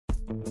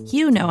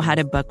You know how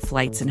to book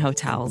flights and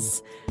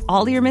hotels.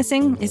 All you're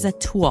missing is a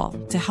tool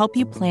to help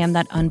you plan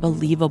that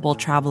unbelievable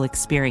travel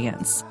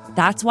experience.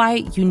 That's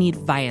why you need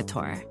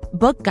Viator.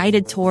 Book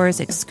guided tours,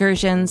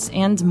 excursions,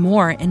 and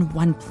more in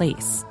one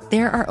place.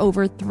 There are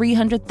over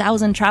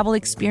 300,000 travel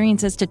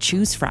experiences to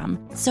choose from,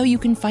 so you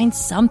can find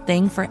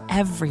something for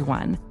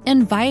everyone.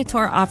 And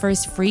Viator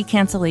offers free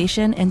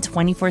cancellation and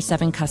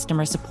 24/7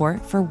 customer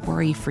support for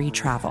worry-free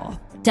travel.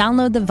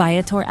 Download the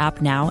Viator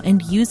app now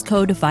and use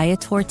code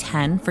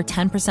Viator10 for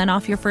 10%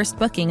 off your first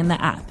booking in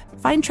the app.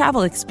 Find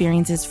travel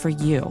experiences for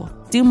you.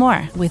 Do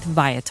more with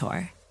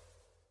Viator.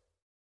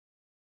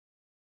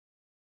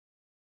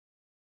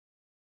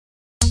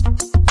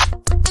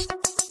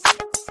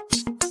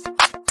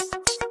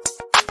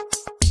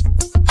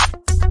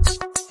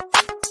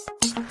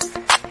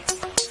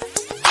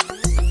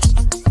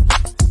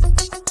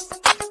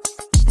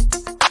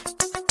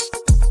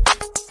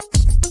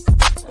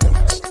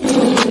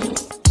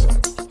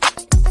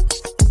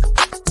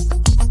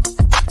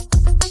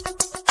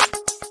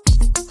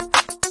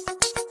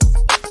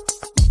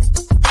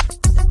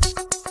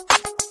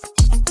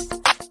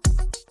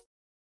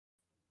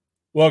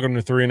 Welcome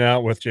to Three and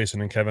Out with Jason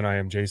and Kevin. I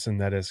am Jason.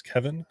 That is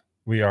Kevin.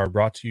 We are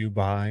brought to you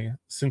by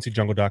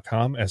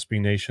CincyJungle.com,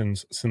 SB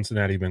Nation's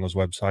Cincinnati Bengals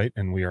website,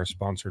 and we are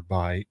sponsored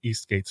by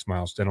Eastgate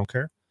Smiles Dental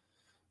Care.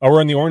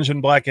 We're in the Orange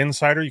and Black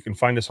Insider. You can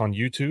find us on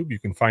YouTube. You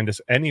can find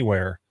us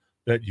anywhere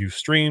that you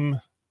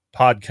stream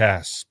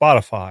podcasts,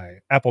 Spotify,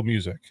 Apple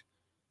Music,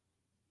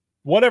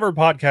 whatever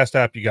podcast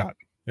app you got,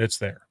 it's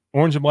there.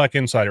 Orange and Black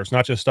Insider. It's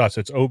not just us.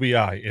 It's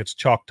OBI. It's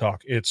Chalk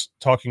Talk. It's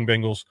Talking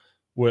Bengals.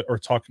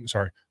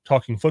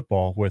 Talking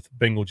football with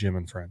Bengal Jim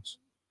and friends.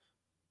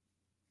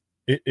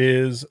 It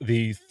is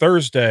the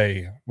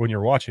Thursday when you're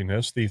watching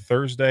this, the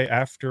Thursday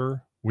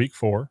after week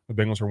 4. The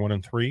Bengals are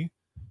 1-3,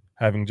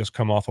 having just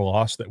come off a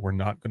loss that we're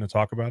not going to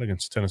talk about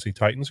against Tennessee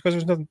Titans because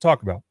there's nothing to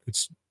talk about.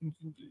 It's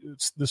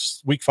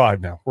this week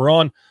 5 now. We're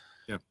on,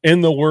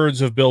 in the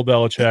words of Bill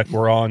Belichick,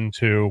 we're on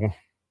to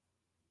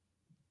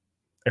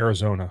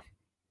Arizona.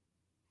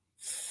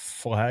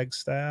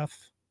 Flagstaff.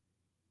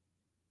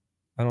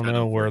 I don't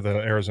know where the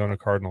Arizona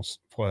Cardinals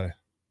play.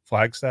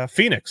 Flagstaff?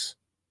 Phoenix.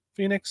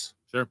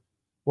 Sure.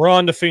 We're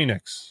on to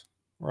Phoenix.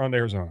 We're on to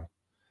Arizona.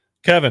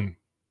 Kevin,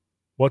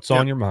 what's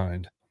on your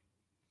mind?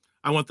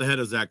 I want the head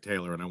of Zach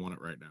Taylor, and I want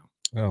it right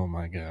now. Oh,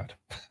 my God.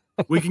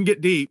 We can get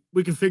deep.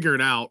 We can figure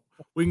it out.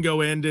 We can go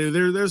into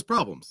there's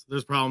problems.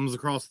 There's problems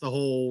across the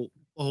whole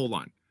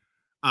line.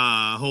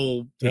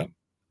 Whole team. Yeah.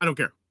 I don't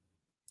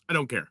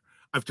care.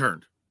 I've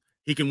turned.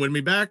 He can win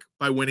me back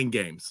by winning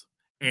games.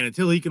 And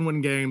until he can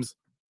win games,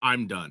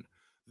 I'm done.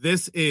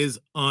 This is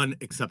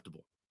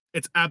unacceptable.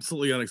 It's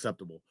absolutely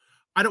unacceptable.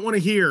 I don't want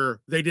to hear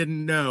they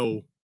didn't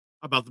know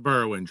about the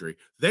Burrow injury.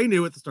 They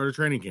knew at the start of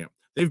training camp.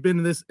 They've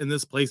been in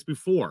this place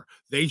before.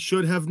 They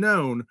should have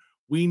known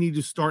we need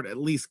to start at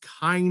least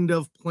kind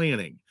of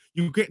planning.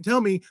 You can't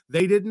tell me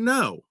they didn't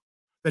know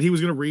that he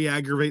was going to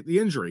re-aggravate the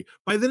injury.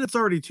 By then, it's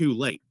already too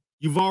late.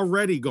 You've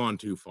already gone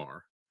too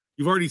far.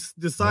 You've already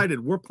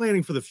decided we're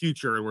planning for the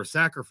future and we're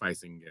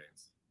sacrificing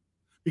games.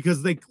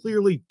 Because they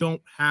clearly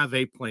don't have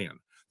a plan.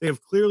 They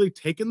have clearly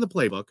taken the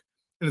playbook,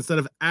 and instead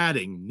of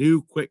adding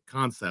new quick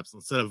concepts,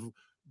 instead of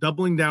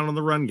doubling down on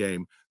the run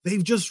game,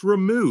 they've just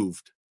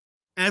removed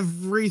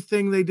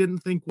everything they didn't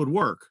think would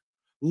work,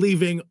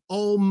 leaving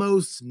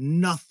almost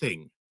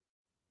nothing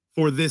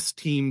for this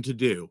team to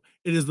do.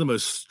 It is the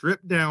most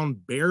stripped down,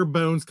 bare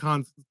bones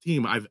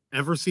team I've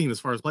ever seen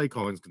as far as play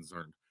calling is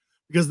concerned,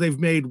 because they've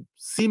made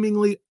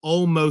seemingly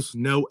almost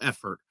no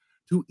effort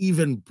to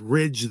even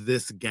bridge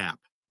this gap.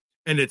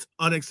 And it's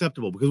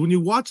unacceptable because when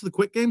you watch the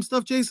quick game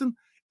stuff, Jason,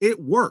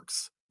 it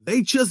works.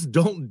 They just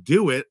don't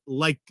do it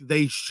like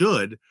they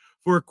should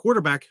for a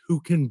quarterback who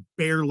can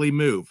barely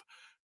move.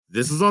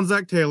 This is on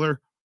Zach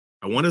Taylor.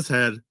 I want his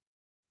head.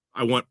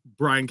 I want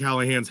Brian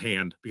Callahan's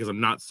hand because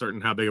I'm not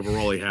certain how big of a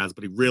role he has,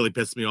 but he really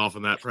pissed me off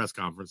in that press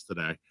conference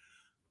today.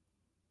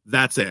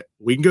 That's it.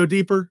 We can go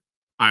deeper.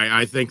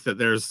 I think that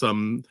there's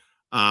some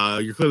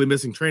you're clearly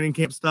missing training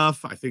camp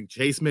stuff. I think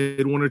Chase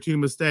made 1 or 2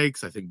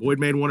 mistakes. I think Boyd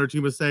made 1 or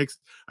 2 mistakes.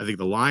 I think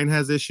the line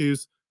has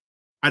issues.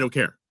 I don't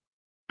care.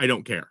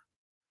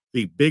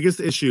 The biggest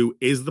issue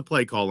is the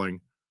play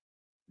calling.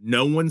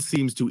 No one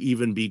seems to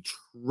even be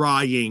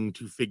trying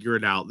to figure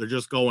it out. They're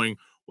just going,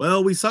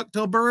 well, we suck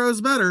till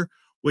Burrow's better,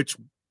 which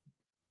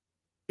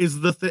is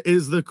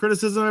the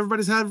criticism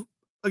everybody's had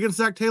against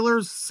Zach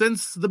Taylor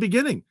since the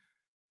beginning.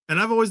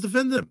 And I've always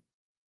defended him.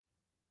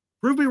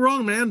 Prove me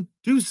wrong, man.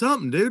 Do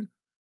something, dude.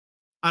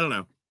 I don't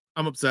know.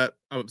 I'm upset.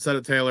 I'm upset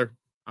at Taylor.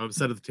 I'm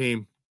upset at the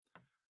team.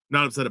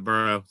 Not upset at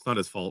Burrow. It's not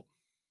his fault.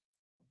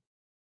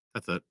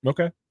 That's it.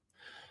 Okay.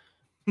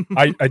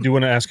 I do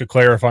want to ask a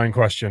clarifying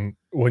question.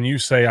 When you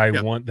say I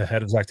want the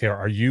head of Zach Taylor,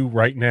 are you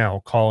right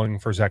now calling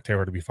for Zach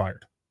Taylor to be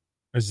fired?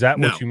 Is that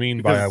what you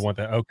mean by I want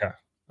that?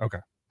 Okay.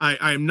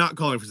 I am not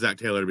calling for Zach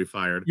Taylor to be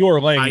fired. You're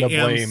laying the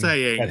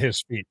blame at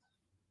his feet.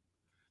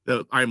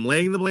 I'm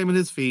laying the blame at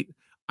his feet.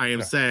 I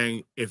am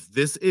saying if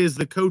this is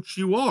the coach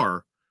you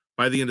are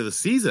by the end of the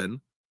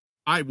season,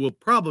 I will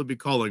probably be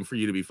calling for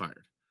you to be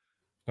fired.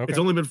 Okay. It's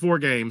only been 4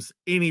 games.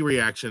 Any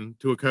reaction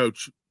to a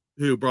coach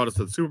who brought us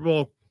to the Super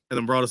Bowl and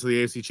then brought us to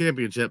the AFC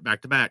Championship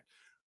back to back?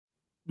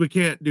 We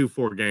can't do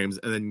 4 games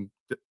and then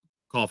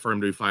call for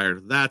him to be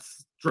fired.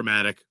 That's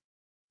dramatic,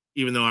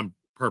 even though I'm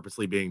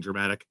purposely being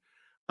dramatic.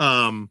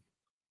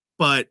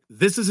 But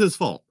this is his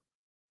fault.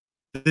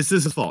 This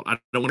is his fault. I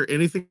don't want to hear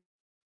anything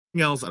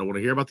else. I don't want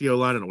to hear about the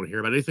O-line. I don't want to hear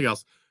about anything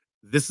else.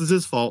 This is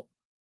his fault.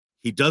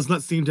 He does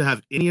not seem to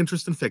have any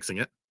interest in fixing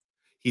it.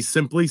 He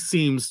simply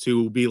seems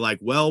to be like,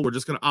 well, we're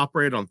just going to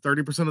operate on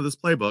 30% of this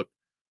playbook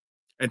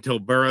until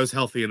Burrow's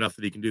healthy enough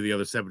that he can do the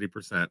other 70%.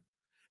 And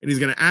he's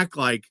going to act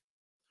like,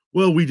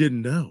 well, we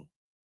didn't know.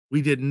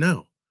 We didn't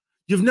know.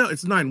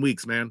 It's 9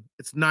 weeks, man.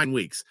 It's 9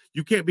 weeks.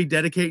 You can't be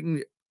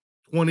dedicating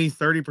 20,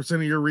 30%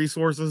 of your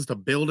resources to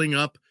building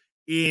up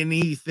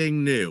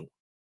anything new.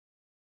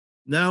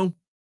 No?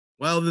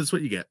 Well, this is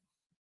what you get.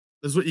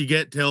 This is what you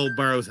get till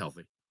Burrow's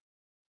healthy.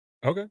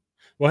 Okay.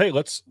 Well, hey,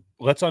 let's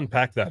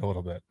unpack that a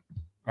little bit.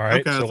 All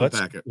right. Okay, so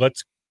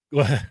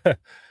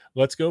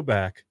let's go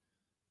back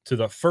to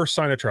the first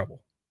sign of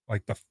trouble.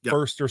 Like the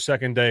first or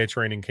second day of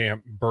training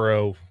camp,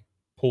 Burrow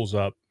pulls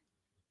up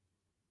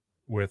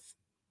with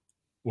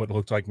what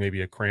looked like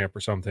maybe a cramp or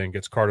something,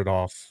 gets carted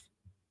off.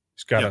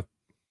 He's got a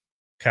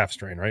calf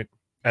strain, right?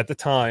 At the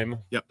time,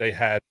 they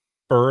had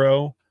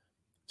Burrow,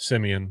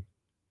 Siemian,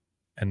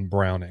 and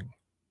Browning.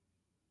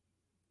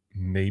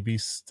 Maybe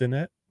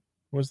Stinnett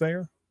was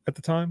there at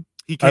the time.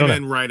 He came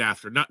in right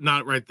after,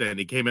 not right then.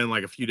 He came in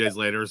like a few days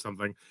later or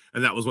something,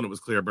 and that was when it was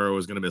clear Burrow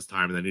was going to miss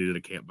time, and they needed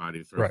a camp body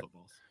to throw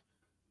footballs.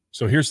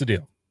 So here's the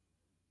deal: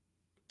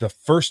 the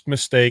first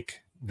mistake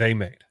they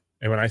made,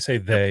 and when I say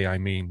they, I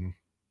mean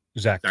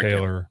Zach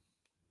Taylor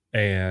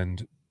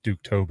and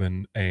Duke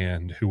Tobin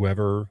and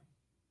whoever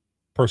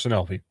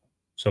personnel people.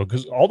 So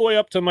because all the way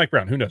up to Mike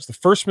Brown, who knows? The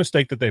first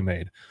mistake that they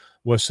made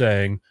was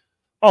saying,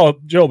 "Oh,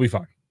 Joe will be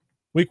fine.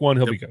 Week 1,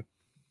 he'll be good,"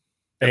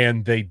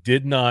 and they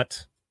did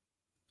not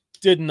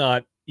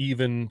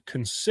even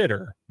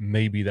consider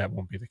maybe that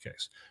won't be the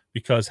case,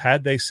 because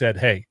had they said,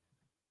 hey,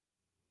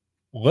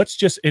 let's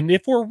just, and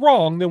if we're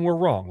wrong, then we're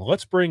wrong.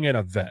 Let's bring in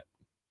a vet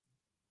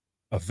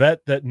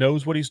that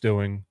knows what he's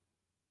doing.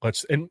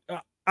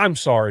 I'm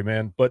sorry,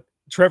 man, but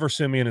Trevor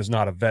Siemian is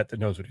not a vet that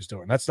knows what he's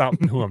doing. That's not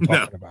who I'm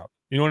talking about.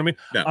 You know what I mean?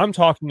 No. I'm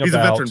talking he's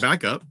about. He's a veteran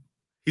backup.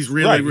 He's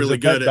really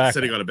good at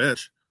sitting on a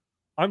bench.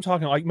 I'm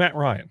talking like Matt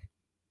Ryan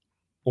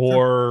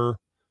or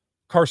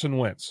Carson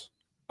Wentz,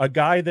 a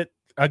guy that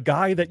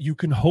you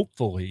can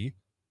hopefully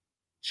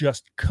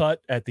just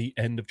cut at the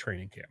end of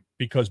training camp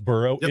because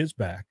Burrow is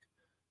back.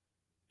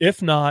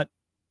 If not,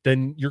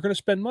 then you're going to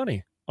spend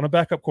money on a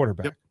backup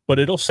quarterback. But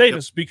it'll save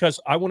us, because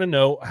I want to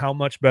know how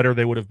much better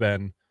they would have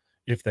been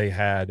if they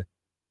had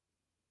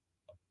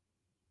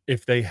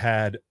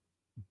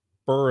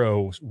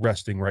Burrow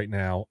resting right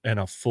now and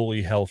a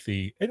fully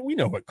healthy. And we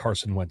know what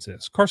Carson Wentz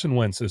is. Carson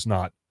Wentz is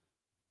not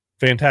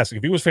fantastic.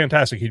 If he was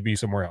fantastic, he'd be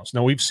somewhere else.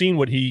 Now, we've seen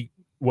what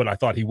I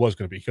thought he was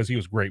going to be, because he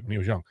was great when he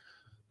was young.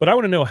 But I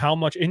want to know how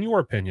much, in your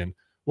opinion,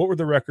 what would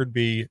the record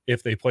be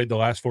if they played the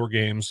last 4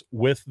 games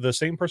with the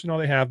same personnel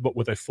they have, but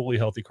with a fully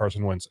healthy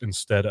Carson Wentz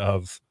instead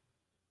of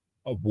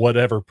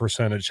whatever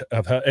percentage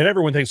of, and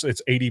everyone thinks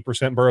it's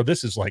 80% Burrow.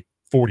 This is like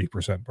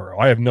 40% Burrow.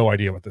 I have no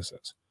idea what this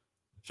is.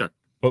 Sure.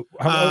 But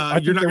I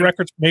think the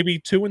record's maybe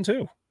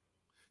 2-2.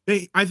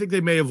 I think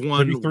they may have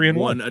won maybe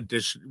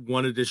 3-1.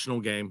 one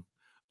additional game.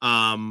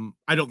 I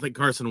don't think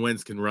Carson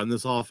Wentz can run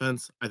this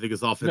offense. I think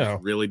his offense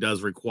really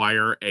does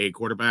require a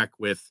quarterback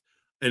with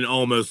an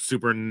almost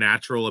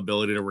supernatural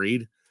ability to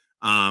read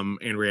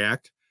and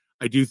react.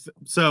 I do.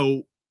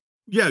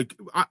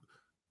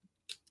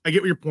 I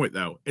get your point,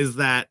 though, is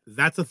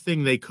that's a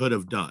thing they could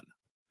have done.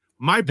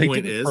 My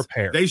point is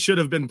they should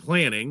have been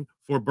planning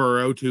for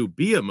Burrow to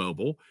be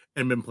immobile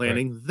and been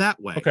planning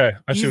that way. Okay.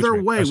 Either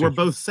way, we're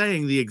both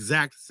saying the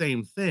exact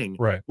same thing,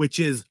 which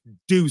is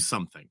do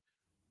something.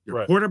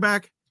 Your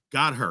quarterback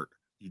got hurt.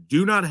 You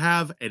do not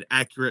have an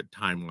accurate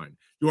timeline.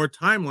 Your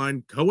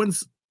timeline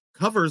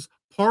covers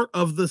part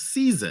of the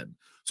season.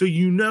 So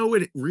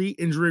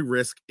re-injury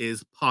risk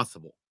is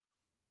possible.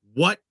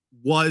 What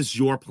was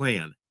your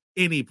plan?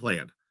 Any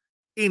plan.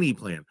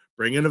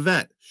 Bring in a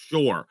vet.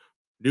 Sure.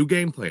 New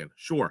game plan.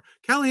 Sure.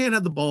 Callahan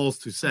had the balls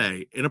to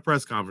say in a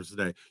press conference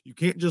today, you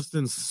can't just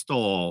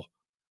install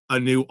a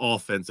new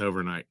offense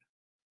overnight.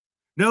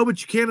 No,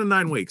 but you can in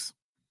 9 weeks.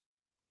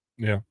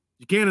 Yeah.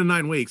 You can in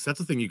 9 weeks.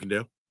 That's a thing you can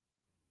do.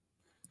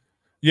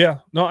 Yeah.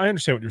 No, I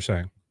understand what you're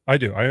saying. I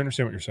do. I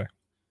understand what you're saying.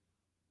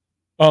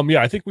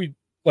 I think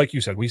like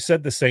you said, we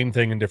said the same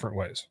thing in different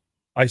ways.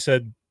 I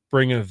said,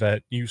 bring in a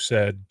vet. You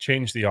said,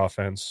 change the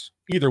offense.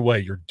 Either way,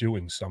 you're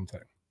doing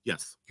something.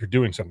 Yes. You're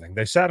doing something.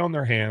 They sat on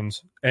their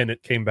hands, and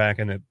it came back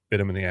and it bit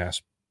them in the ass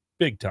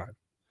big time.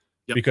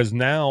 Because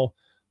now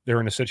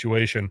they're in a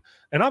situation,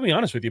 and I'll be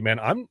honest with you, man,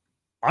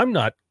 I'm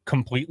not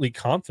completely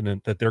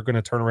confident that they're going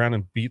to turn around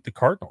and beat the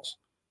Cardinals.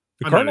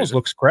 The Cardinals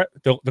look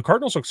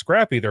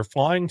scrappy. They're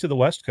flying to the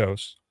West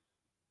Coast.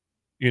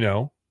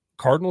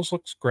 Cardinals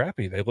look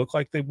scrappy. They look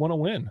like they want to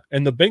win.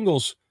 And the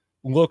Bengals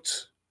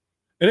looked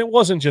And it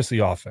wasn't just the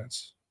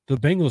offense. The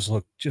Bengals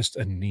looked just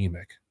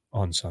anemic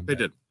on Sunday. They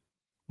did.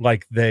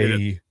 Like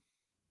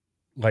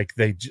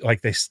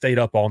they stayed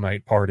up all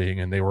night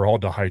partying and they were all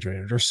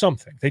dehydrated or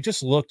something. They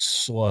just looked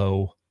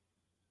slow,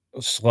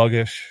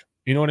 sluggish.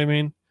 You know what I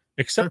mean?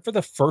 Except for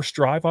the first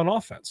drive on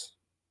offense.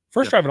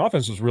 First drive on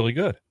offense was really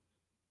good.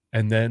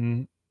 And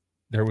then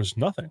there was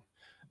nothing.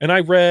 And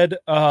I read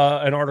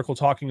an article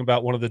talking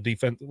about one of the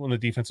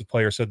defensive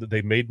players said that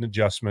they made an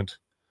adjustment.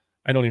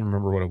 I don't even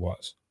remember what it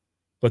was.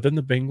 But then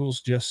the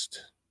Bengals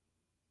just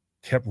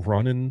kept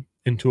running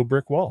into a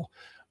brick wall.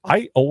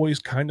 I always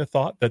kind of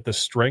thought that the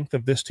strength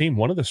of this team,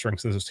 one of the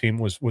strengths of this team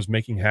was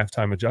making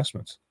halftime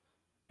adjustments.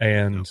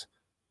 And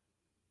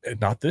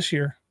not this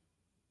year.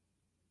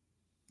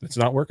 It's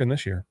not working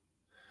this year.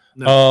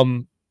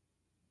 No.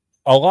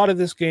 A lot of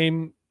this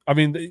game, I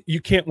mean,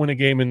 you can't win a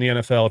game in the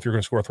NFL if you're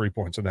going to score 3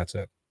 points and that's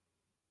it.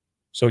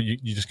 So you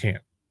just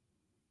can't.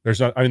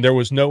 There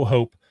was no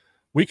hope.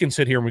 We can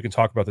sit here and we can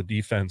talk about the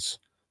defense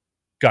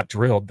got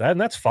drilled, and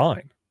that's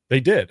fine.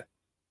 They did.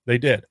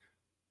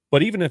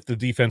 But even if the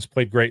defense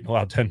played great and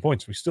allowed 10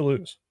 points, we still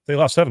lose. If they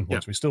lost 7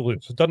 points, we still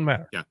lose. It doesn't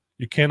matter. Yeah.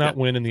 You cannot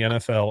win in the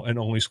NFL and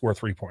only score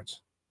 3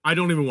 points. I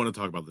don't even want to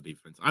talk about the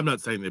defense. I'm not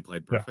saying they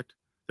played perfect.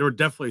 There were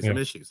definitely some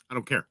issues. I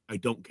don't care. I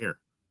don't care.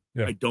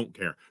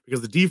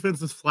 Because the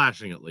defense is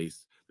flashing at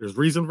least. There's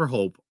reason for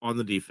hope on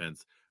the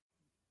defense.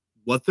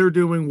 What they're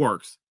doing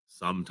works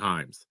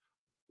sometimes.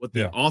 What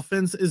the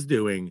offense is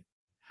doing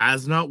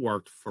has not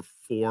worked for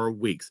 4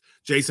 weeks.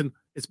 Jason,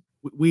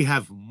 we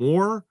have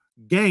more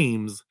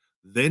games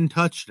than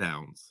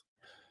touchdowns.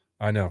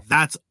 I know.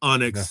 That's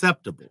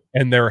unacceptable.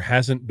 And there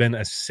hasn't been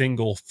a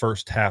single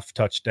first half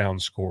touchdown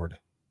scored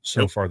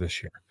so far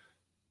this year.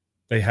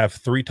 They have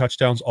 3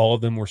 touchdowns. All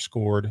of them were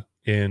scored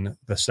in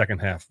the second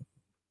half.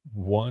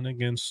 1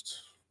 against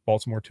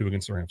Baltimore, 2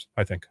 against the Rams,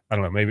 I think. I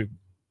don't know. Maybe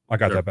I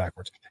got that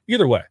backwards.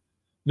 Either way.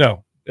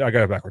 No, I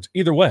got it backwards.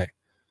 Either way.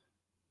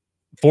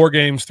 4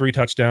 games, 3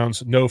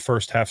 touchdowns, no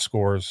first half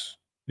scores.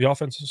 The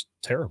offense is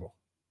terrible.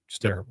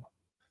 Just terrible.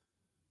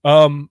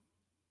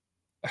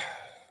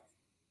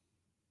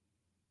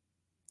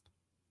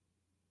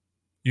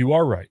 You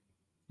are right.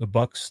 The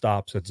buck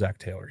stops at Zach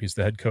Taylor. He's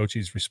the head coach.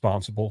 He's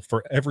responsible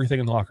for everything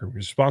in the locker room.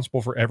 He's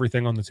responsible for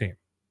everything on the team.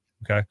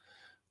 Okay.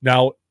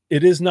 Now,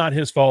 it is not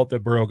his fault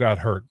that Burrow got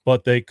hurt,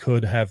 but they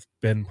could have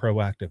been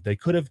proactive. They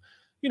could have,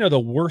 the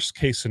worst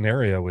case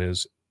scenario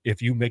is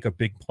if you make a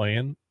big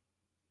plan,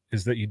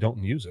 is that you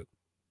don't use it.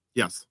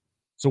 Yes.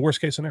 It's the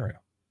worst case scenario.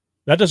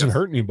 That doesn't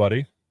hurt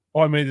anybody.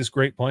 Oh, I made this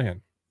great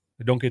plan.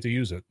 I don't get to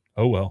use it.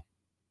 Oh, well,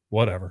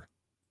 whatever.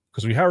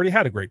 Because we already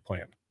had a great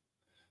plan.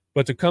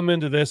 But to come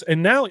into this,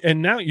 and now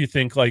you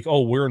think like,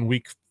 oh, we're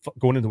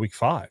going into week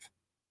 5.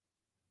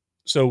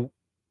 So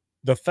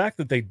the fact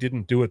that they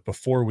didn't do it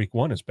before week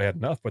 1 is bad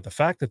enough. But the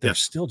fact that they're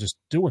still just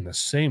doing the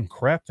same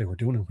crap they were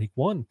doing in week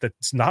 1,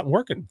 that's not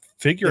working.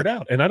 Figure it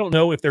out. And I don't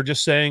know if they're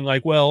just saying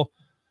like, well,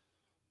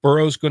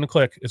 Burrow's going to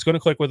click. It's going to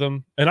click with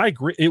him. And I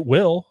agree. It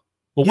will.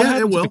 But what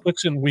happens if it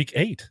clicks in week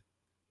 8?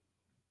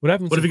 What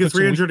happens if he gets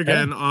re-injured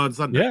again on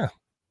Sunday? Yeah.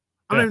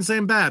 I'm not even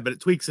saying bad, but it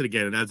tweaks it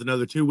again. It adds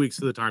another 2 weeks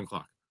to the time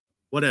clock.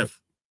 What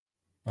if?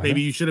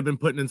 Maybe you should have been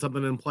putting in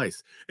something in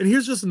place. And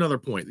here's just another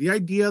point. The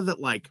idea that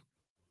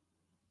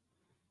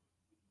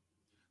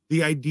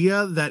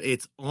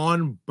it's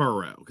on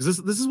Burrow, because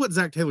this is what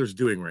Zach Taylor's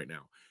doing right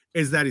now,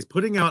 is that he's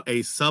putting out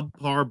a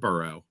subpar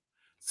Burrow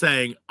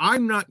saying,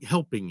 I'm not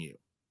helping you.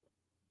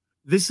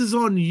 This is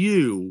on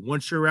you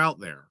once you're out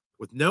there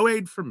with no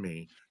aid from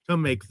me to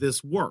make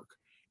this work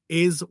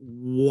is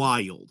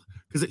wild,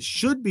 because it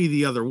should be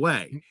the other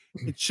way.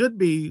 It should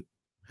be,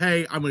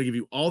 hey, I'm going to give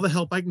you all the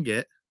help I can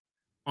get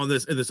on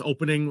this in this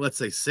opening, let's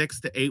say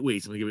 6 to 8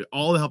 weeks. I'm going to give you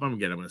all the help I'm going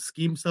to get. I'm going to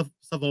scheme stuff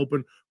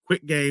open,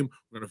 quick game.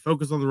 We're going to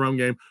focus on the run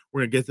game.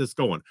 We're going to get this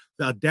going.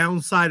 The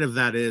downside of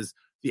that is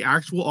the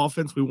actual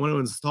offense we want to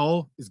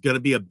install is going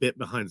to be a bit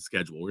behind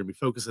schedule. We're going to be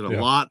focusing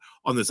a lot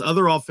on this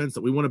other offense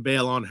that we want to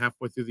bail on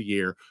halfway through the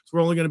year. So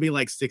we're only going to be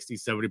like 60,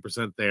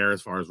 70% there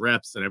as far as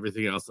reps and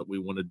everything else that we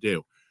want to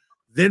do.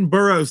 Then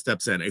Burrow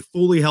steps in, a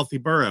fully healthy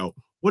Burrow.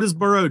 What does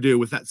Burrow do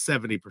with that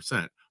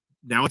 70%?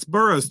 Now it's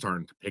Burrow's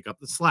turn to pick up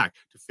the slack,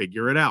 to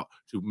figure it out,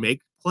 to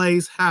make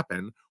plays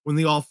happen when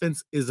the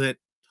offense isn't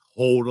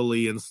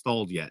totally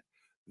installed yet.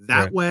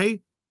 That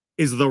way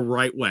is the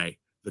right way.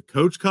 The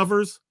coach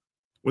covers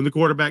when the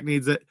quarterback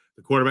needs it.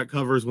 The quarterback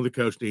covers when the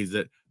coach needs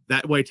it.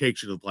 That way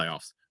takes you to the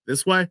playoffs.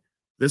 This way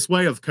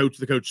of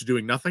the coach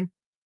doing nothing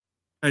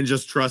and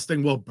just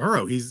trusting, well,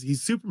 Burrow,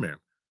 he's Superman.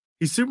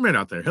 He's Superman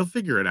out there. He'll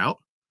figure it out.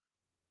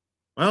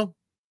 Well,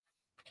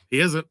 he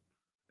isn't,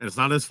 and it's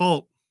not his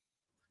fault.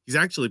 He's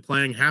actually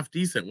playing half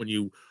decent when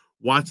you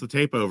watch the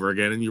tape over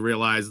again and you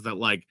realize that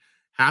like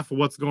half of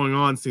what's going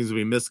on seems to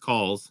be missed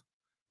calls,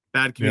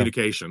 bad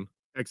communication,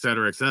 et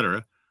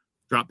cetera,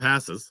 drop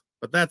passes.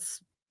 But that's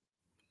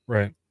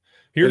right.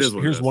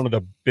 Here's one of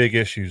the big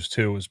issues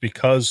too, is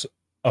because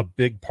a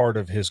big part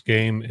of his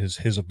game is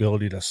his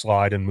ability to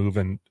slide and move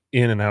in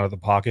and out of the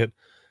pocket.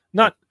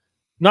 Not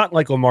not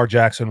like Lamar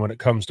Jackson when it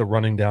comes to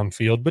running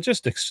downfield, but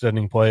just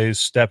extending plays,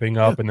 stepping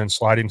up, and then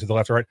sliding to the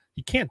left or right.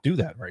 He can't do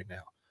that right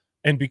now.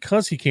 And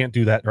because he can't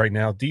do that right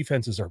now,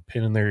 defenses are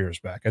pinning their ears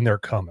back, and they're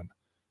coming.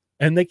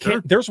 And they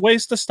can't. There's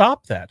ways to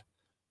stop that.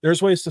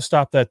 There's ways to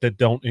stop that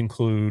don't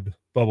include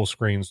bubble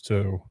screens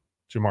to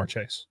Ja'Marr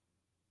Chase.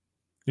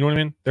 You know what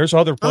I mean? There's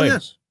other plays. Yeah.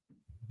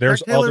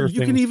 There's Taylor, other you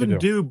things can even to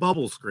do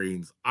bubble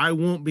screens. I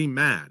won't be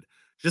mad.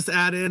 Just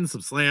add in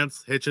some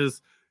slants,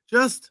 hitches.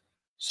 Just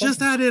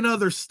add in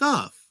other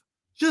stuff.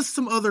 Just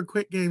some other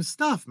quick game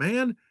stuff,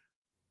 man.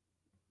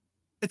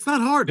 It's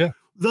not hard. Yeah.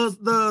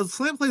 The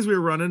slant plays we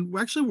were running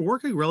actually were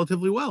working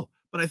relatively well,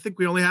 but I think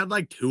we only had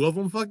like 2 of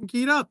them fucking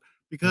keyed up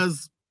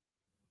because,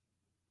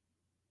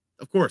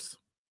 of course.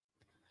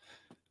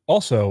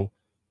 Also,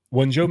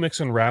 when Joe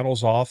Mixon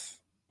rattles off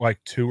like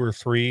 2 or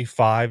 3,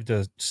 5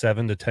 to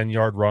 7 to 10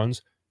 yard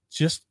runs,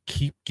 just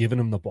keep giving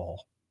him the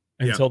ball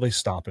until they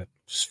stop it.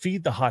 Just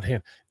feed the hot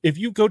hand. If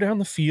you go down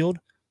the field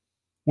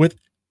with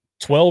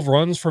 12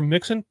 runs from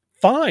Mixon,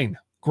 fine,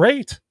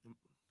 great.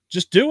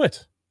 Just do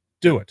it.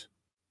 Do it.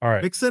 All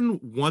right.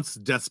 Mixon wants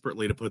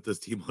desperately to put this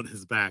team on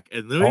his back,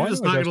 and they're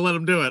just not going to let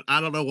him do it.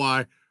 I don't know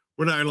why.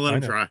 We're not going to let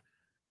him try.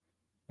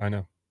 I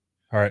know.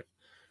 All right.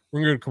 We're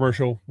going to go to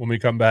commercial. When we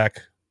come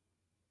back,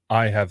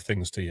 I have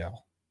things to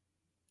yell.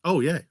 Oh,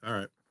 yeah. All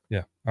right.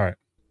 Yeah. All right.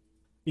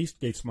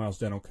 Eastgate Smiles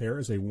Dental Care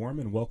is a warm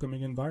and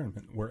welcoming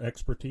environment where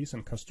expertise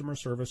and customer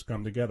service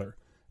come together.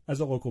 As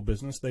a local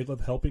business, they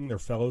love helping their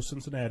fellow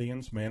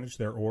Cincinnatians manage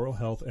their oral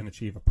health and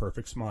achieve a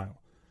perfect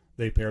smile.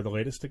 They pair the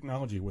latest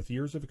technology with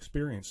years of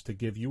experience to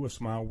give you a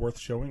smile worth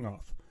showing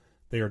off.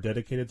 They are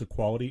dedicated to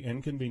quality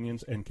and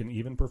convenience and can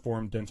even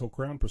perform dental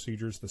crown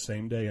procedures the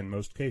same day in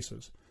most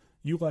cases.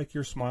 You like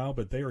your smile,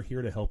 but they are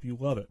here to help you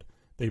love it.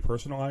 They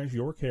personalize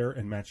your care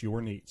and match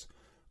your needs.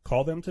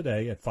 Call them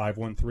today at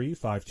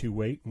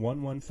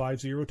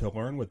 513-528-1150 to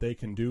learn what they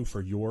can do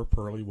for your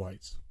pearly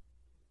whites.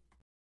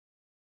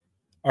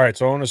 All right,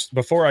 so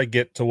before I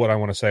get to what I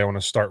want to say, I want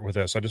to start with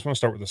this. I just want to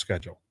start with the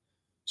schedule.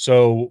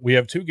 So we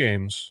have 2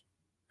 games,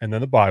 and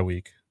then the bye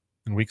week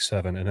in week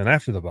 7, and then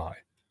after the bye,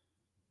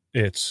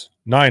 it's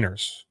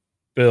Niners,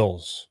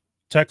 Bills,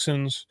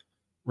 Texans,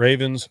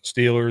 Ravens,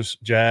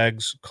 Steelers,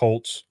 Jags,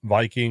 Colts,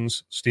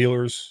 Vikings,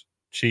 Steelers,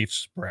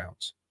 Chiefs,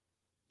 Browns.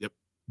 Yep.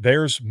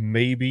 There's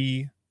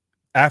maybe,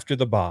 after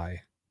the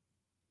bye,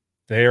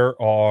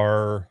 there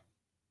are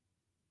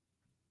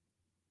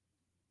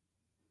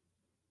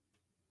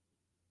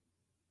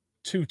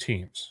 2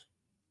 teams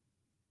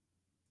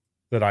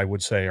that I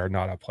would say are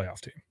not a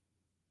playoff team.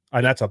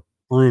 And that's a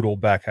brutal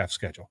back half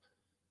schedule.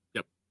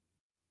 Yep.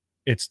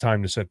 It's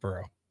time to sit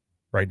Burrow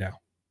right now.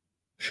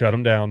 Shut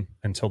him down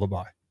until the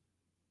bye.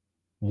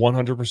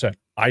 100%.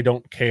 I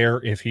don't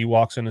care if he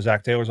walks into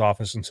Zach Taylor's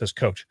office and says,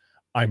 Coach,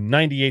 I'm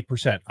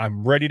 98%.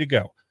 I'm ready to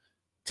go.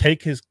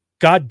 Take his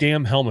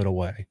goddamn helmet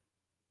away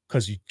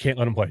because you can't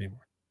let him play anymore.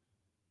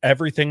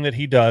 Everything that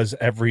he does,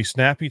 every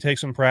snap he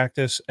takes in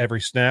practice,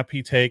 every snap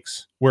he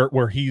takes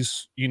where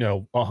he's,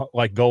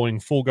 like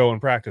going full go in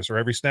practice, or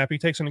every snap he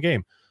takes in a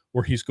game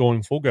where he's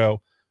going full go,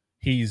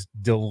 he's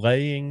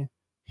delaying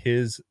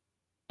his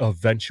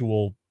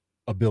eventual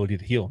ability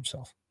to heal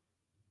himself.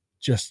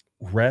 Just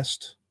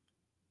rest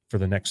for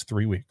the next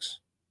 3 weeks.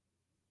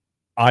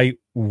 I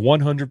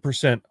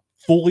 100%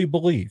 fully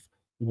believe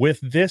with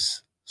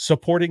this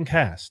supporting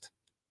cast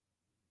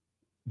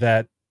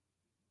that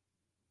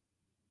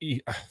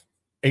AJ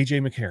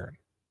McCarron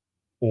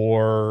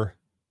or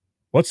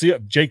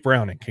Jake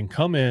Browning can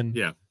come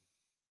in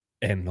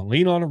and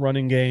lean on a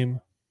running game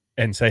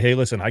and say, hey,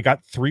 listen, I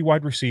got 3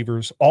 wide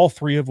receivers, all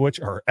 3 of which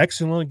are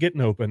excellent at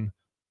getting open.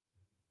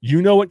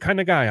 You know what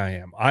kind of guy I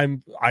am.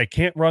 I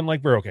can't run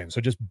like Burrow can.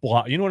 So just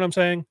block. You know what I'm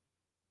saying?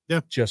 Yeah.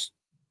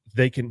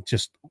 They can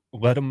just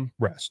let them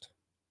rest.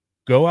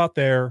 Go out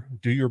there,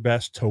 do your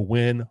best to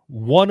win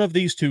one of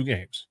these 2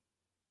 games.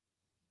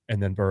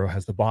 And then Burrow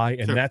has the bye,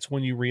 and that's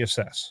when you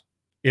reassess.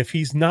 If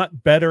he's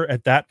not better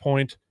at that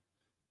point,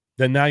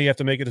 then now you have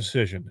to make a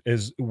decision.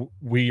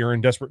 We are in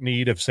desperate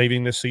need of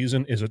saving this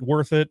season? Is it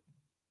worth it?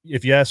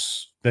 If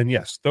yes, then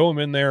yes. Throw him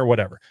in there,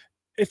 whatever.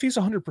 If he's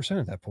 100%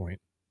 at that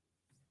point,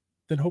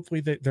 then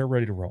hopefully they're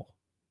ready to roll,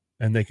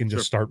 and they can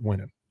just start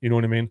winning. You know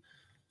what I mean?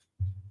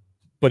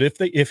 But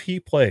if he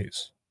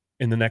plays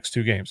in the next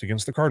 2 games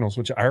against the Cardinals,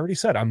 which I already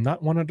said, I'm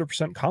not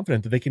 100%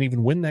 confident that they can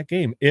even win that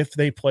game if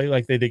they play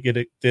like they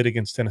did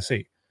against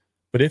Tennessee.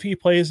 But if he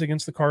plays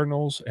against the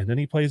Cardinals and then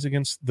he plays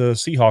against the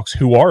Seahawks,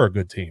 who are a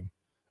good team,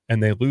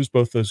 and they lose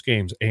both those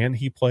games, and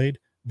he played,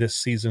 this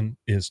season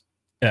is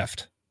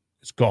effed.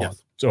 It's gone.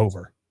 Yes. It's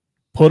over.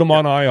 Put him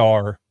on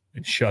IR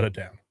and shut it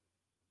down.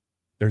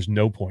 There's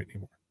no point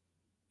anymore.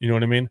 You know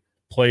what I mean?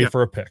 Play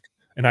for a pick.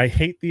 And I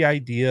hate the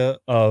idea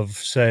of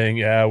saying,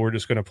 we're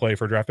just going to play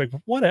for a draft pick.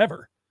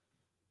 Whatever.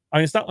 I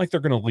mean, it's not like they're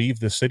going to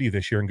leave the city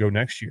this year and go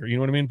next year. You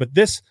know what I mean? But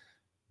this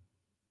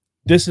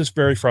is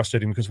very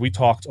frustrating because we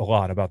talked a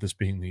lot about this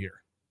being the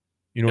year.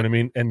 You know what I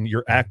mean? And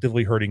you're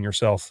actively hurting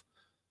yourself.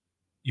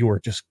 You are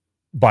just,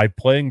 by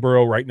playing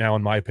Burrow right now,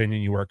 in my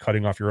opinion, you are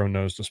cutting off your own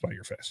nose to spite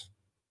your face.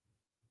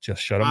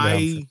 Just shut them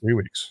down for 3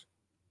 weeks.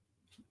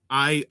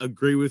 I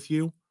agree with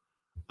you,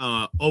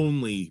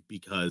 only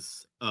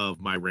because of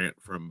my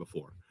rant from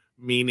before.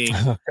 Meaning,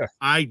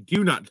 I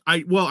do not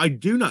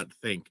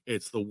think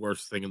it's the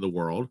worst thing in the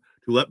world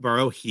to let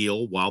Burrow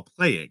heal while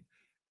playing.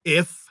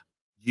 If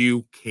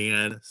you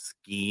can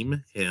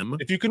scheme him,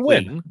 if you can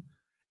win,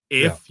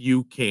 if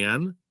you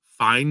can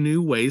find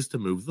new ways to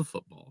move the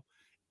football,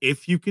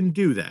 if you can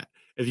do that,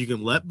 if you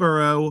can let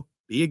Burrow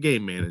be a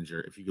game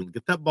manager, if you can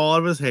get that ball out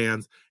of his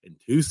hands in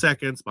 2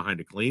 seconds behind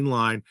a clean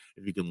line,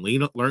 if you can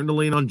learn to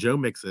lean on Joe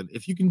Mixon,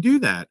 if you can do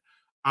that,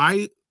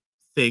 I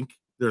think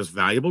there's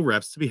valuable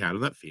reps to be had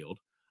on that field.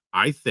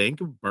 I think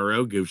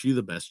Burrow gives you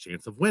the best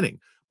chance of winning,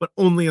 but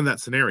only in that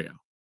scenario.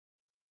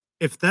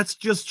 If that's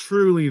just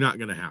truly not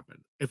going to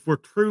happen, if we're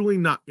truly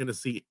not going to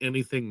see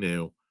anything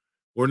new,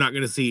 we're not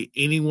going to see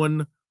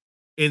anyone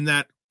in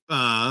that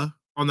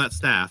on that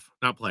staff,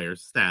 not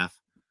players, staff,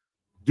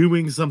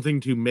 doing something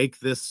to make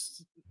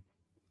this,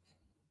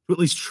 to at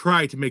least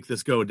try to make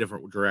this go a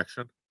different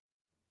direction,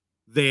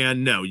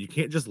 then no, you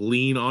can't just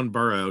lean on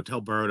Burrow,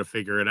 tell Burrow to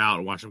figure it out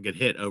and watch him get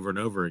hit over and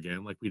over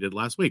again like we did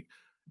last week.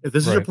 If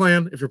this is your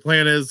plan, if your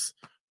plan is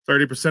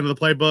 30% of the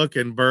playbook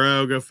and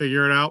Burrow go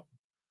figure it out,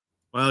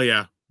 well,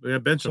 yeah,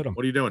 bench him.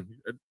 What are you doing?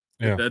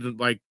 It doesn't,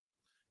 like,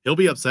 he'll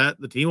be upset.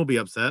 The team will be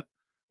upset.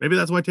 Maybe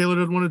that's why Taylor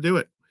doesn't want to do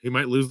it. He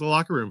might lose the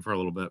locker room for a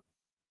little bit.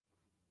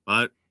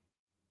 But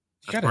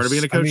that's part of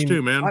being a coach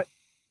too, man.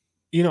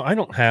 I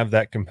don't have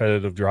that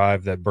competitive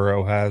drive that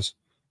Burrow has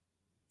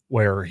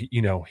where,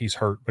 he's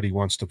hurt, but he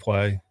wants to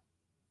play.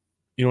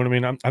 You know what I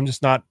mean?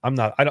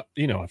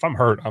 If I'm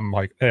hurt, I'm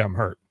like, hey, I'm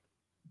hurt.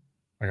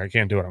 Like, I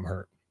can't do it. I'm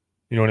hurt.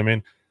 You know what I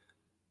mean?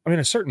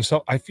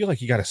 I feel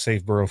like you got to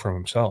save Burrow from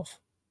himself.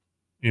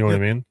 You know what I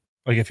mean?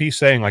 Like, if he's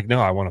saying, like,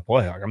 no, I want to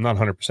play. Like, I'm not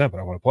 100%, but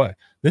I want to play.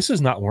 This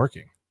is not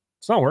working.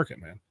 It's not working,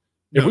 man.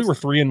 If we were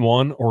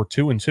 3-1 or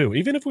 2-2,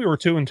 even if we were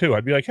 2-2,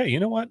 I'd be like, hey, you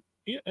know what?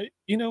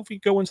 If we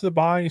go into the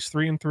bye, it's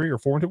 3-3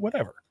 or 4-2,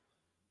 whatever.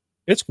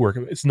 It's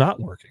working. It's not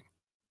working.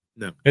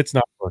 No, it's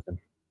not working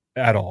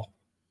at all.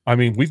 I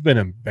mean, we've been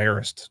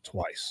embarrassed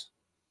twice.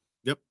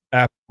 Yep.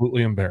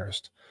 Absolutely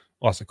embarrassed.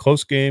 Lost a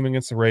close game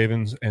against the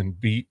Ravens and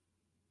beat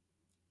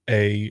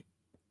a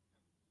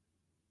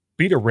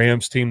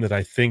Rams team that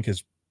I think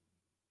is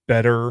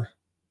better.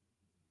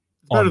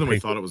 Better than we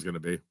thought it was going to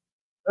be.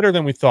 Better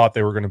than we thought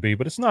they were going to be,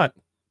 but it's not.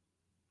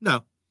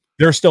 No.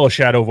 They're still a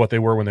shadow of what they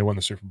were when they won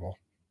the Super Bowl.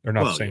 They're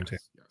not the same team.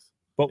 Yes.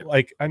 But,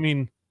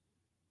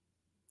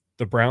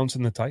 the Browns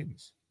and the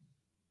Titans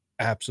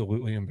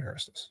absolutely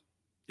embarrassed us.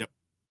 Yep.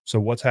 So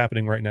what's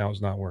happening right now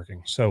is not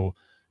working. So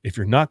if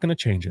you're not going to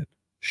change it,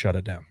 shut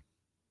it down.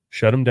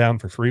 Shut them down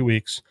for 3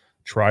 weeks.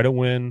 Try to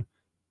win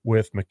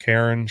with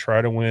McCarron.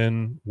 Try to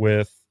win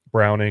with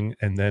Browning.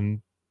 And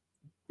then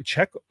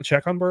check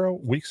on Burrow.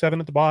 Week 7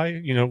 at the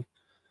bye,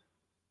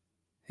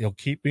 he'll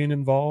keep being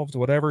involved,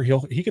 whatever.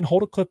 He can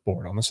hold a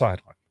clipboard on the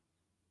sideline,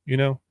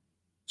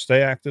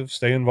 stay active,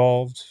 stay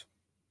involved,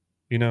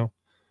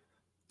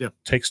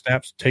 take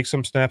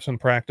some snaps in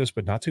practice,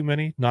 but not too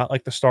many, not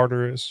like the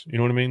starter is, you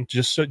know what I mean?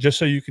 Just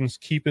so you can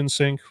keep in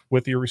sync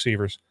with your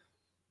receivers.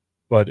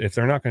 But if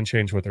they're not going to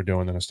change what they're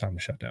doing, then it's time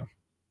to shut down.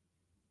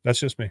 That's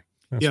just me.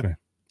 That's me.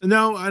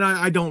 No, and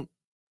I don't.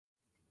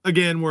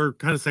 Again, we're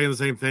kind of saying the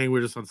same thing.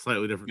 We're just on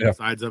slightly different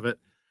sides of it.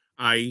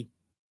 I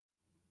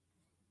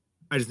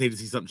just need to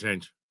see something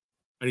change.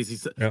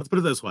 Let's put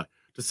it this way.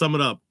 To sum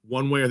it up,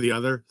 one way or the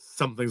other,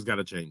 something's got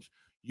to change.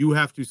 You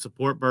have to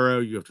support Burrow.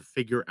 You have to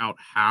figure out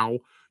how.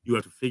 You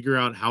have to figure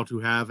out how to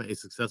have a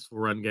successful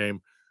run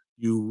game.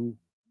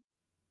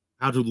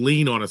 How to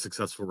lean on a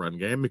successful run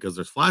game, because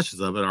there's flashes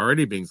of it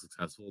already being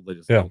successful. They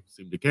just don't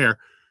seem to care.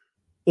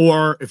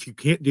 Or if you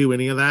can't do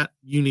any of that,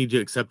 you need to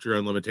accept your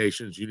own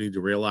limitations. You need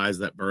to realize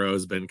that Burrow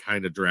has been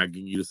kind of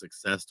dragging you to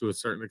success to a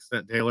certain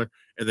extent, Taylor,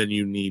 and then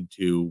you need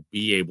to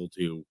be able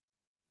to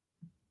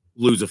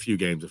lose a few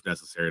games if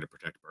necessary to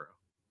protect Burrow,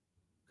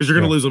 because you're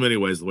going to lose them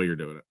anyways the way you're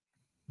doing it.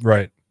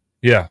 Right.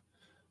 Yeah.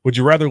 Would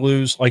you rather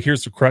lose? Like,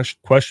 here's the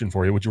question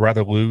for you. Would you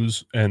rather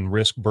lose and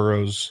risk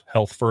Burrow's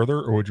health further,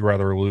 or would you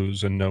rather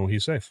lose and know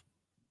he's safe?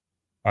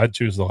 I'd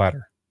choose the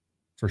latter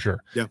for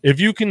sure. Yeah. If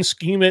you can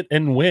scheme it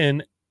and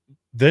win,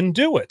 then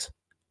do it.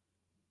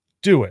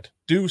 Do it.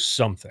 Do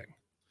something.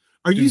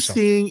 Are you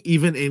seeing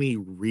even any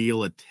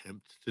real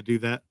attempt to do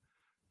that?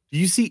 Do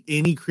you see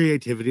any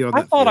creativity on that?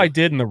 I thought I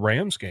did in the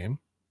Rams game.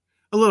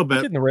 A little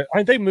bit.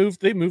 They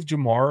moved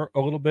Jamar a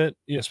little bit,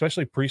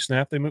 especially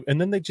pre-snap. They moved,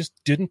 and then they just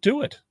didn't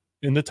do it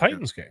in the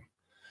Titans game.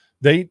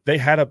 They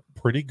had a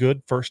pretty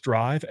good first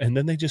drive, and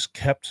then they just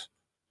kept.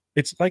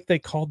 It's like they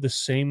called the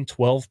same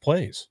 12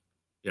 plays.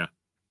 Yeah,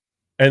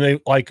 and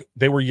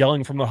they were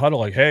yelling from the huddle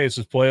like, "Hey, this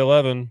is play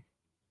 11."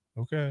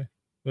 Okay,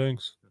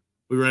 thanks.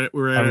 We ran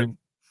it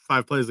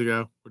 5 plays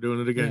ago. We're doing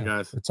it again,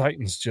 guys. The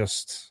Titans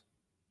just.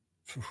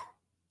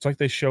 It's like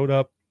they showed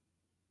up,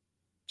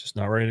 just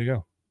not ready to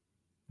go.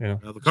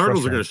 The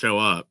Cardinals are going to show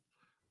up.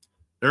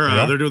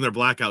 They're doing their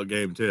blackout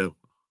game too.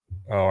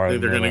 Oh, they're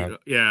going to.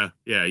 Yeah.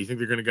 You think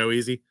they're going to go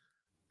easy?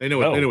 They know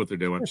what they're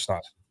doing. Of course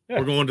not. Yeah.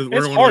 We're going to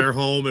their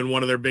home in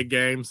one of their big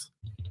games.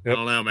 Yep. I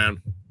don't know,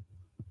 man.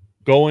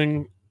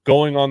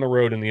 Going on the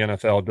road in the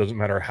NFL doesn't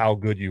matter how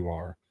good you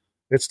are.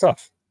 It's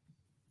tough.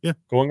 Yeah.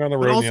 Going on the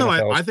road But also, in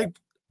the NFL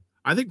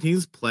I think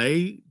teams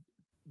play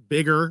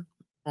bigger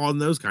on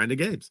those kind of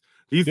games.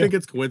 Do you think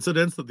it's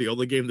coincidence that the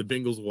only game the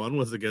Bengals won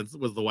was the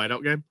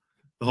whiteout game?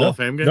 The Hall of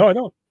Fame game? No, I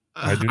don't.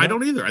 I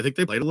don't either. I think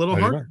they played a little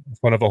harder. In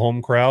front of a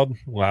home crowd,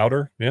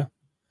 louder. Yeah.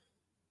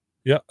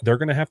 Yeah, they're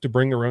going to have to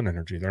bring their own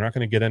energy. They're not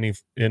going to get any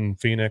in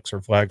Phoenix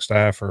or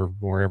Flagstaff or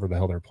wherever the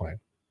hell they're playing.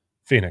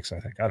 Phoenix, I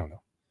think. I don't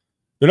know.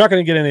 They're not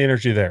going to get any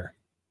energy there,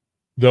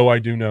 though I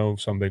do know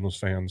some Bengals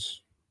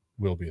fans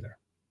will be there.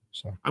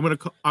 So I'm gonna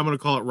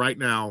call it right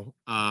now.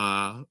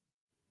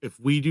 If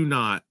we do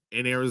not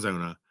in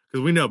Arizona,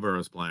 because we know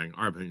Burrow's playing,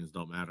 our opinions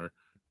don't matter.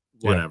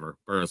 Whatever,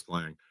 Burrow's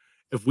playing.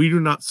 If we do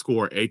not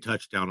score a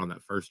touchdown on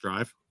that first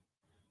drive,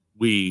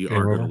 we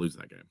are going to lose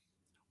that game.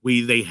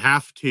 They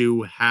have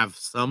to have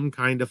some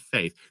kind of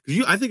faith,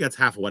 because I think that's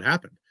half of what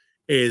happened.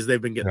 Is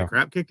they've been getting the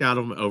crap kicked out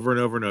of them over and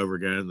over and over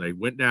again. They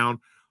went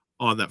down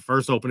on that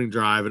first opening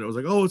drive, and it was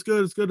like, oh, it's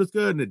good,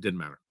 and it didn't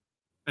matter,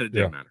 and it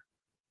didn't matter.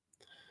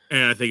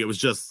 And I think it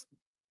was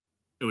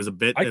a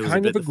bit. I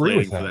kind of agree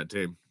with that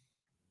team.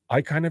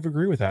 I kind of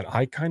agree with that.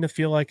 I kind of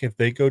feel like if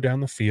they go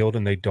down the field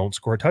and they don't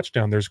score a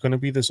touchdown, there's going to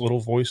be this little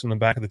voice in the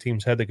back of the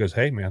team's head that goes,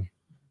 "Hey, man,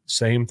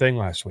 same thing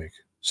last week,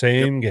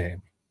 same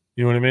game."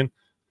 You know what I mean?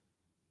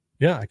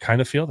 Yeah, I kind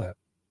of feel that.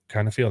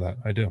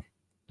 I do.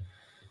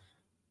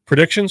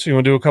 Predictions? You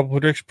want to do a couple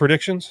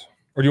predictions?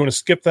 Or do you want to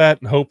skip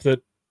that and hope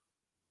that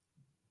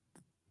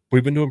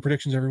we've been doing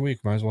predictions every week?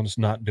 Might as well just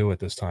not do it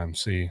this time.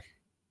 See.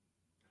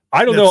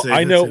 I don't know.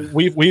 I know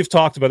we've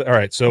talked about it. All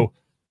right. So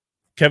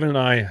Kevin and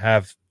I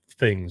have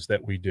things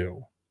that we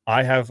do.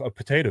 I have a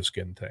potato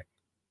skin thing.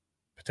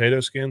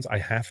 Potato skins, I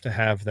have to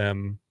have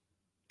them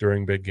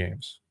during big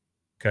games.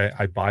 Okay.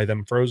 I buy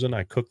them frozen.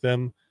 I cook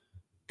them.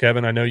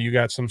 Kevin, I know you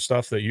got some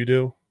stuff that you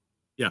do.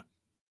 Yeah.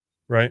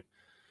 Right?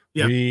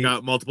 Yeah. We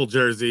got multiple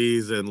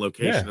jerseys and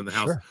location in the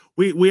house. Sure.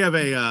 We have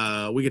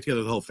we get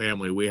together the whole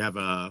family. We have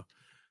an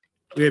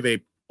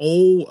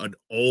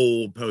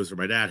old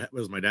poster. It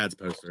was my dad's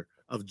poster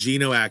of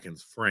Geno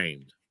Atkins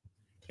framed.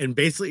 And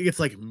basically it's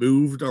like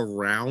moved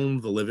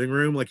around the living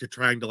room like you're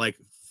trying to like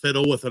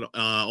fiddle with an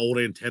old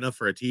antenna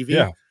for a TV.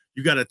 Yeah.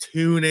 You got to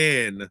tune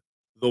in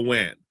the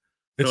wind.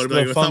 So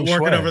it's not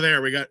working over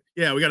there. We got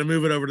to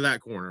move it over to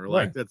that corner.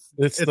 Like it's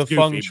the goofy,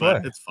 feng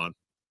shui. It's fun.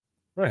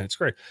 Right, it's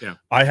great. Yeah.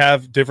 I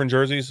have different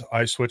jerseys.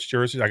 I switched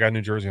jerseys. I got a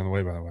new jersey on the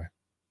way, by the way.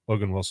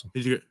 Logan Wilson.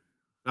 Did you get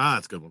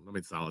that's a good one. I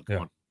mean solid.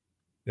 Come on.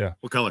 Yeah.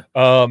 What color?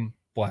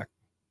 Black.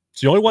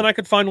 It's the only one I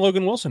could find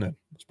Logan Wilson in.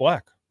 It's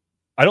black.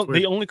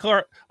 The only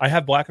color I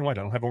have black and white.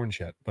 I don't have orange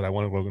yet, but I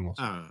wanted Logan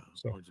Wilson.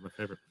 Orange is my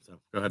favorite. So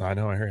go ahead. I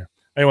know, I hear you.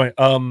 Anyway,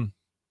 I don't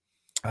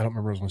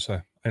remember what I was gonna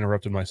say. I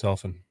interrupted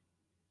myself and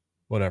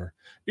whatever.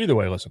 Either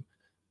way, listen.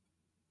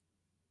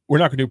 We're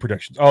not gonna do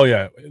predictions. Oh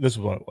yeah, this is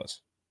what it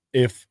was.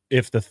 If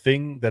the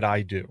thing that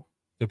I do,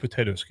 the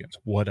potato skins,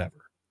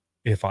 whatever,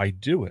 if I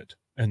do it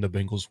and the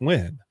Bengals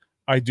win,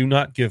 I do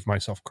not give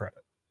myself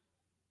credit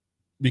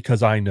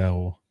because I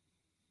know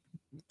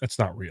it's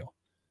not real.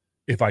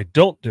 If I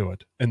don't do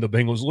it and the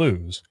Bengals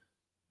lose,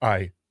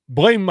 I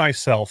blame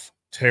myself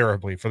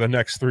terribly for the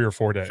next 3 or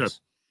 4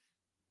 days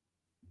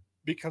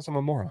because I'm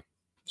a moron.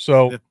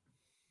 So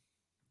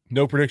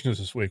no predictions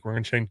this week. We're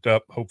going to change it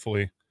up.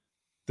 Hopefully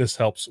this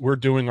helps. We're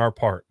doing our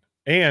part.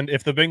 And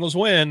if the Bengals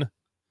win,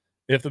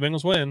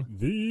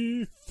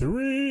 the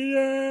 3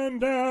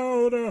 and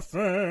out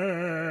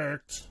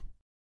effect.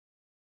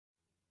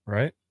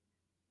 Right?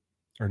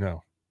 Or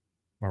no?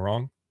 Am I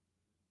wrong?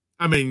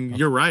 I mean,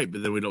 you're right,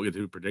 but then we don't get to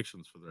do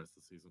predictions for the rest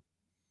of the season.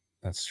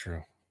 That's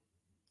true.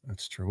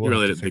 You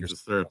really didn't think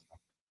this through.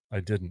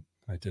 I didn't.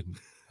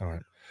 All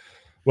right.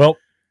 Well,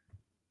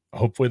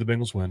 hopefully the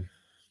Bengals win.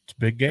 It's a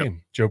big game.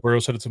 Yep. Joe Burrow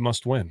said it's a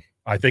must win.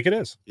 I think it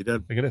is. He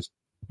did. I think it is.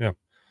 Yeah.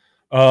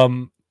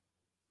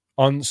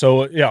 On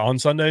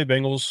Sunday,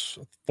 Bengals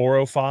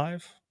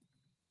 4:05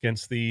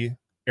 against the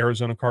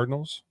Arizona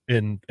Cardinals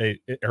in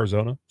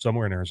Arizona,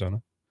 somewhere in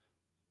Arizona.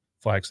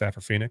 Flagstaff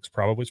or Phoenix,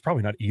 probably. It's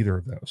probably not either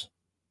of those.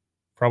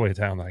 Probably a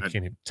town that I can't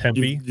even.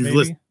 Tempe,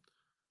 maybe.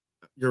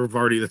 You've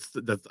already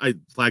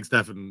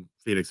Flagstaff and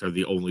Phoenix are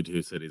the only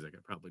 2 cities I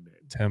could probably name.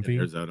 Tempe,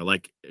 Arizona.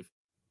 Like if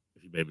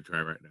you made me try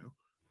right now.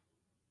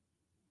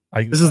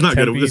 This is not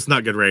Tempe. Good. This is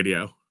not good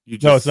radio. You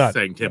just it's not.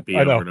 Saying Tempe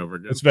over and over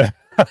again. It's bad.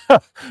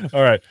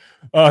 All right.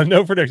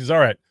 No predictions. All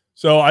right.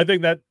 So I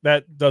think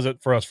that does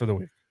it for us for the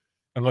week.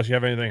 Unless you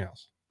have anything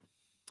else.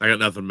 I got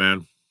nothing,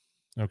 man.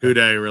 Okay. Who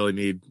day really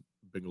need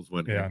Bengals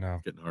win? Yeah, I know.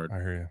 It's getting hard. I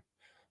hear you.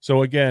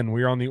 So again,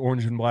 we're on the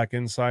Orange and Black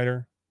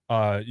Insider.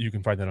 You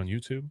can find that on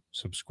YouTube.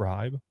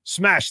 Subscribe.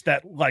 Smash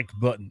that like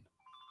button.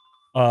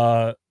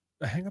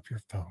 Hang up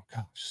your phone.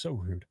 Gosh, so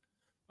rude.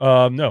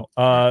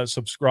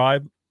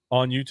 Subscribe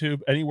on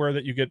YouTube, anywhere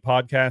that you get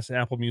podcasts,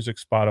 Apple Music,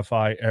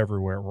 Spotify,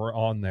 everywhere. We're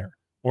on there.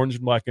 Orange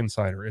and Black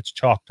Insider. It's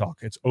Chalk Talk.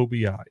 It's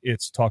OBI.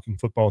 It's Talking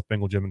Football with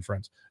Bengal Jim and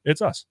Friends.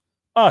 It's us.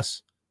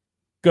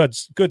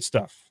 Good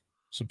stuff.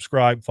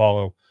 Subscribe,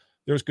 follow.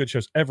 There's good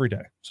shows every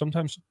day,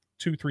 sometimes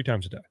 2-3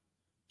 times a day.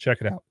 Check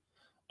it out.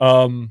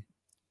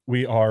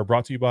 We are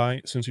brought to you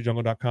by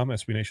CincyJungle.com,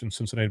 SB Nation's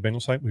Cincinnati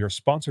Bengals site. We are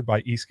sponsored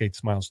by Eastgate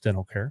Smiles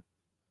Dental Care.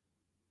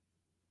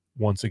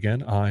 Once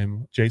again,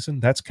 I'm Jason.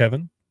 That's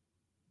Kevin.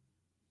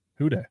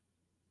 Who day?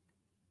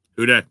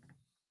 Who day?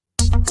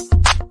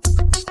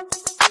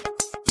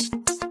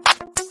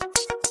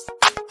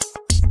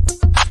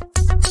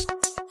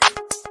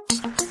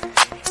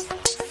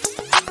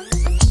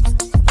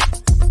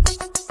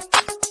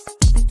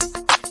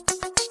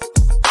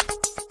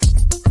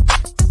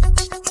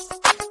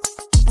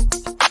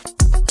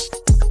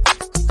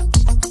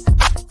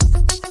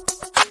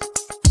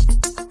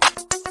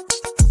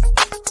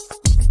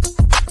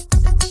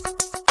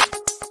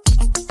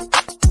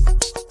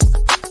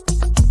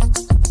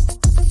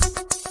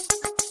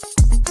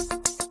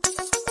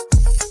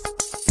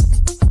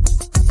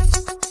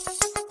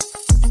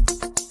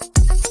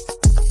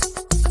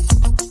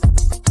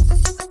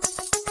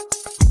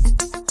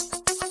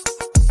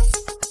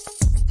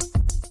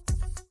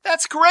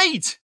 That's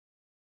great!